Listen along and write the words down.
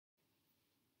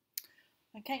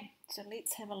Okay, so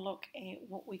let's have a look at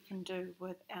what we can do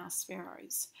with our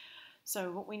Spheros.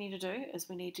 So what we need to do is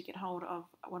we need to get hold of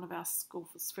one of our school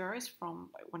Spheros from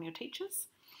one of your teachers,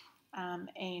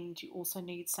 and you also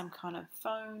need some kind of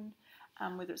phone,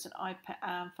 whether it's an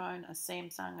iPad phone, a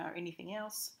Samsung or anything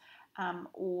else,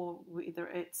 or whether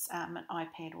it's an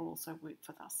iPad will also work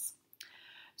for this.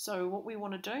 So what we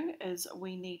want to do is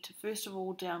we need to first of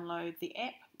all download the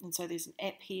app, and so there's an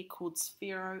app here called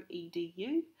Sphero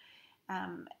EDU.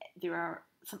 There are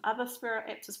some other Sphero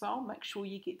apps as well. Make sure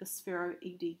you get the Sphero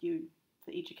EDU,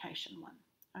 the education one.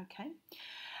 Okay,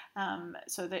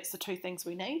 so that's the two things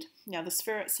we need. Now the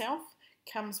Sphero itself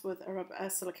comes with a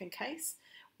silicone case,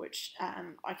 which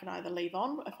I can either leave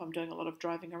on if I'm doing a lot of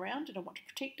driving around and I want to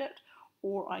protect it,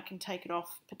 or I can take it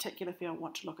off, particularly if I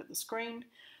want to look at the screen.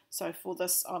 So for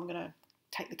this, I'm going to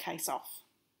take the case off.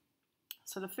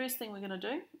 So the first thing we're going to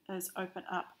do is open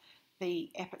up the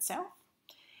app itself.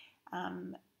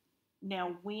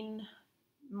 Now when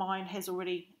mine has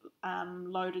already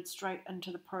loaded straight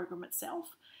into the program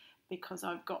itself, because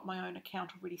I've got my own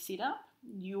account already set up,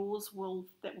 that will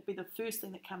be the first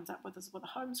thing that comes up with a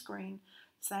home screen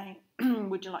saying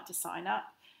would you like to sign up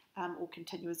or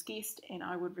continue as guest, and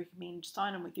I would recommend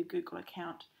sign in with your Google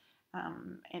account,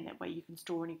 and that way you can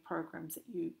store any programs that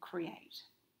you create.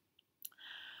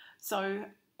 So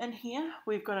in here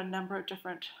we've got a number of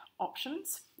different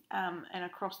options, and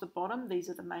across the bottom these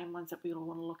are the main ones that we all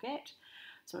want to look at.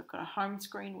 So we've got a home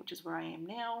screen, which is where I am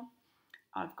now.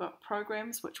 I've got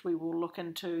programs, which we will look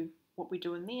into what we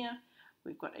do in there.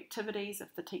 We've got activities,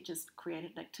 if the teacher's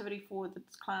created an activity for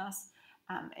this class,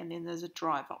 and then there's a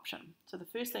drive option. So the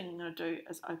first thing I'm going to do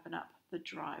is open up the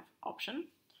drive option.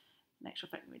 In actual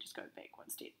fact, let me just go back one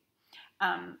step.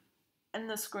 In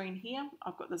the screen here,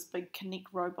 I've got this big Connect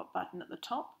Robot button at the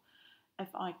top.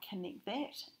 If I connect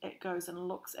that, it goes and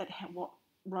looks at what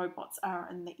robots are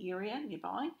in the area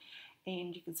nearby,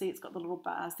 and you can see it's got the little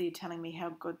bars there telling me how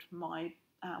good my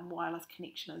wireless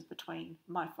connection is between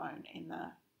my phone and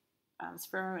the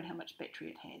Sphero and how much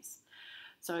battery it has.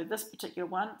 So this particular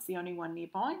one, it's the only one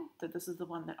nearby, so this is the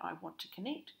one that I want to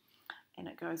connect, and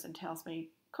it goes and tells me,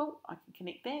 cool, I can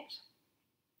connect that.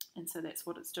 And so that's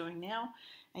what it's doing now,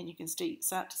 and you can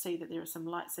start to see that there are some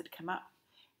lights that come up,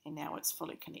 and now it's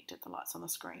fully connected. The lights on the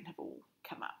screen have all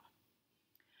come up,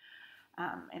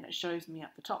 and it shows me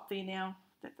up the top there now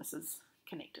that this is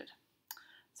connected.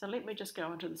 So let me just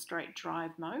go into the straight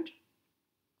drive mode.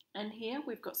 In here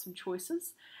we've got some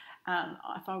choices.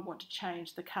 If I want to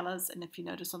change the colours, and if you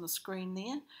notice on the screen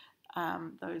there,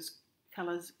 those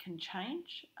colours can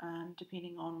change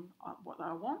depending on what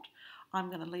I want. I'm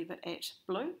going to leave it at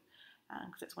blue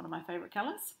because that's one of my favourite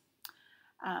colours.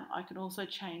 I can also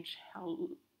change how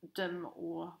dim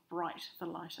or bright the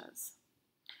light is.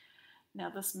 Now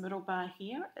this middle bar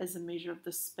here is a measure of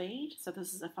the speed. So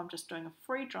this is if I'm just doing a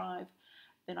free drive,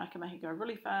 then I can make it go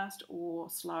really fast or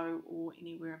slow or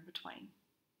anywhere in between.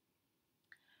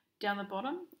 Down the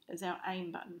bottom is our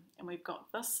aim button, and we've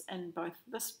got this in both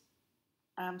this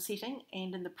setting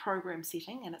and in the program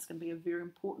setting, and it's going to be a very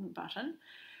important button,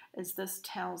 is this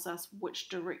tells us which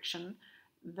direction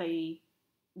the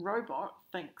robot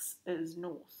thinks is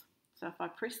north. So if I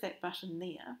press that button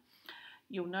there,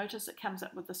 you'll notice it comes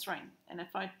up with this ring, and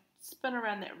if I spin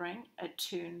around that ring, it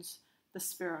turns the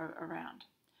Sphero around.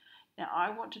 Now I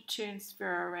want to turn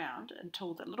Sphero around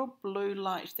until the little blue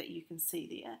light that you can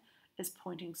see there is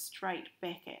pointing straight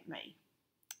back at me.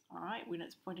 Alright, when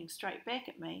it's pointing straight back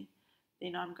at me,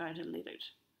 then I'm going to let it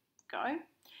go,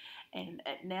 and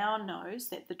it now knows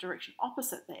that the direction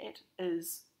opposite that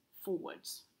is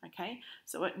forwards. Okay,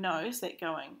 so it knows that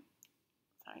going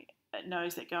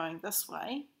this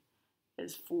way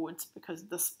is forwards because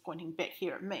this pointing back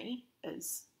here at me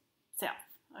is south.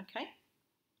 Okay,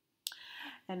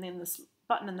 and then this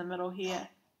button in the middle here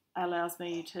allows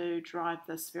me to drive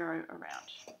the Sphero around,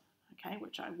 okay,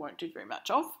 which I won't do very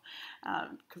much of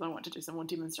because I want to do some more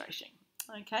demonstration.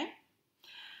 Okay,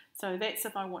 so that's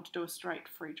if I want to do a straight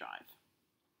free drive,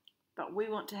 but we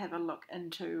want to have a look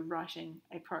into writing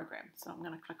a program. So I'm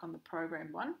going to click on the program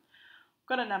one.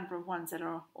 Got a number of ones that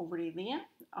are already there.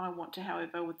 I want to,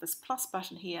 however, with this plus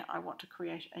button here, I want to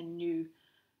create a new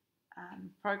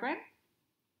program.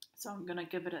 So I'm going to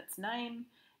give it its name,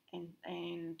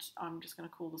 and I'm just going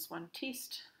to call this one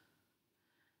test,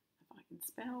 if I can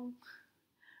spell.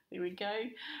 There we go.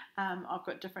 I've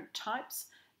got different types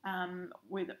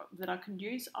that I can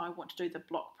use. I want to do the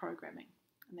block programming,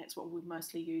 and that's what we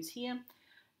mostly use here.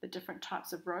 The different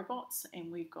types of robots,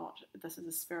 and we've got, this is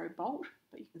a Sphero Bolt,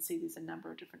 but you can see there's a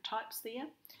number of different types there,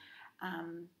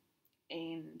 and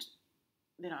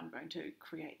then I'm going to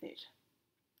create that,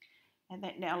 and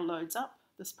that now loads up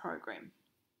this program.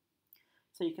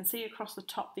 So you can see across the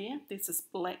top there's this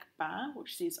black bar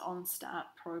which says on start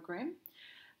program.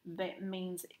 That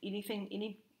means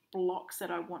any blocks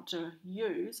that I want to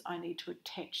use, I need to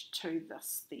attach to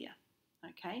this there.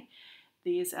 Okay,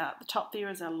 there's at the top there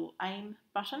is a aim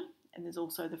button, and there's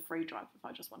also the free drive if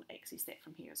I just want to access that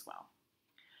from here as well.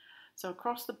 So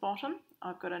across the bottom,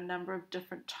 I've got a number of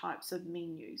different types of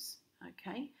menus.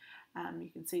 Okay, you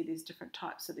can see there's different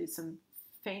types, so there's some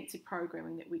fancy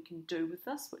programming that we can do with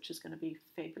this, which is going to be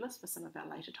fabulous for some of our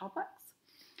later topics.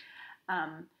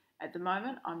 At the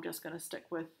moment, I'm just going to stick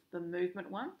with the movement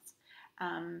ones,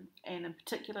 and in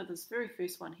particular this very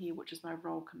first one here, which is my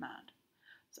roll command.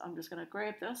 So I'm just going to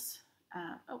grab this,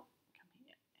 come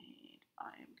here, and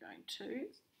I am going to,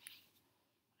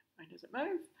 where does it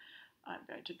move? I'm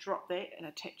going to drop that and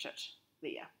attach it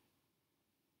there.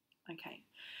 Okay,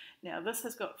 now this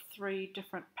has got 3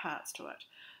 different parts to it.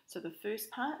 So the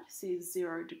first part says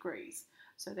 0 degrees,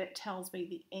 so that tells me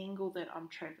the angle that I'm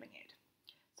travelling at.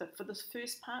 So for this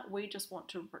first part, we just want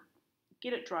to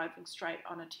get it driving straight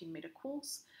on a 10-metre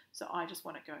course, so I just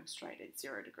want it going straight at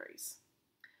 0 degrees.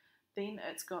 Then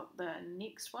it's got the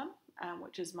next one,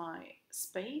 which is my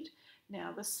speed.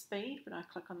 Now this speed, when I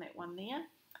click on that one there,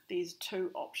 there's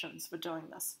 2 options for doing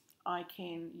this. I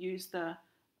can use the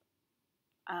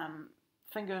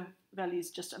finger values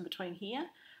just in between here.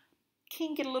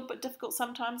 Can get a little bit difficult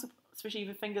sometimes, especially if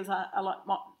your fingers are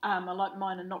like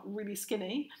mine and not really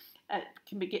skinny. It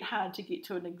can get hard to get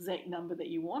to an exact number that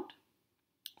you want.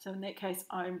 So in that case,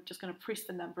 I'm just going to press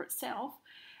the number itself,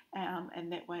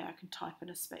 and that way I can type in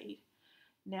a speed.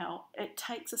 Now, it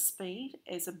takes a speed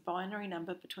as a binary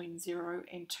number between 0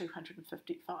 and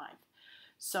 255.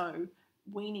 So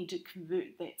we need to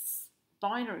convert that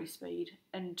binary speed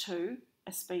into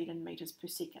a speed in metres per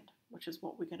second, which is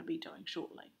what we're going to be doing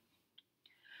shortly.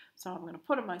 So I'm going to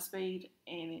put in my speed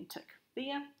and then tick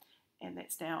there, and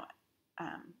that's now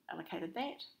allocated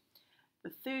that.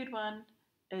 The third one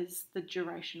is the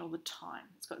duration or the time.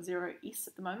 It's got 0s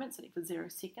at the moment, sitting for 0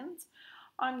 seconds.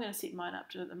 I'm going to set mine up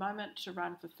to, at the moment, to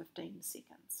run for 15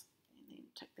 seconds, and then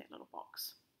tick that little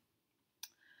box.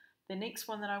 The next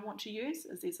one that I want to use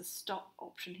is there's a stop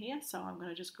option here, so I'm going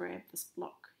to just grab this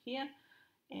block here,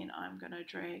 and I'm going to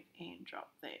drag and drop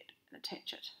that and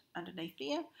attach it underneath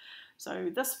there.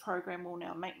 So this program will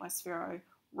now make my Sphero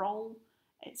roll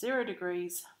at 0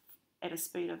 degrees at a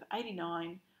speed of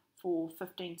 89 for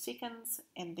 15 seconds,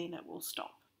 and then it will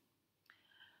stop.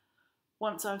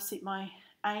 Once I've set my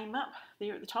aim up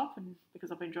there at the top, and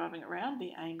because I've been driving around,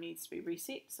 the aim needs to be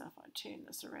reset. So if I turn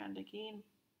this around again,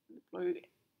 the blue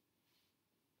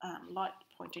light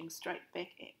pointing straight back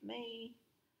at me,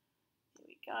 there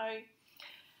we go.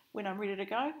 When I'm ready to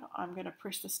go, I'm going to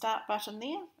press the start button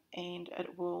there, and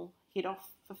it will head off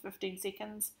for 15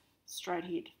 seconds straight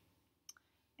ahead.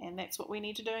 And that's what we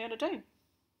need to do.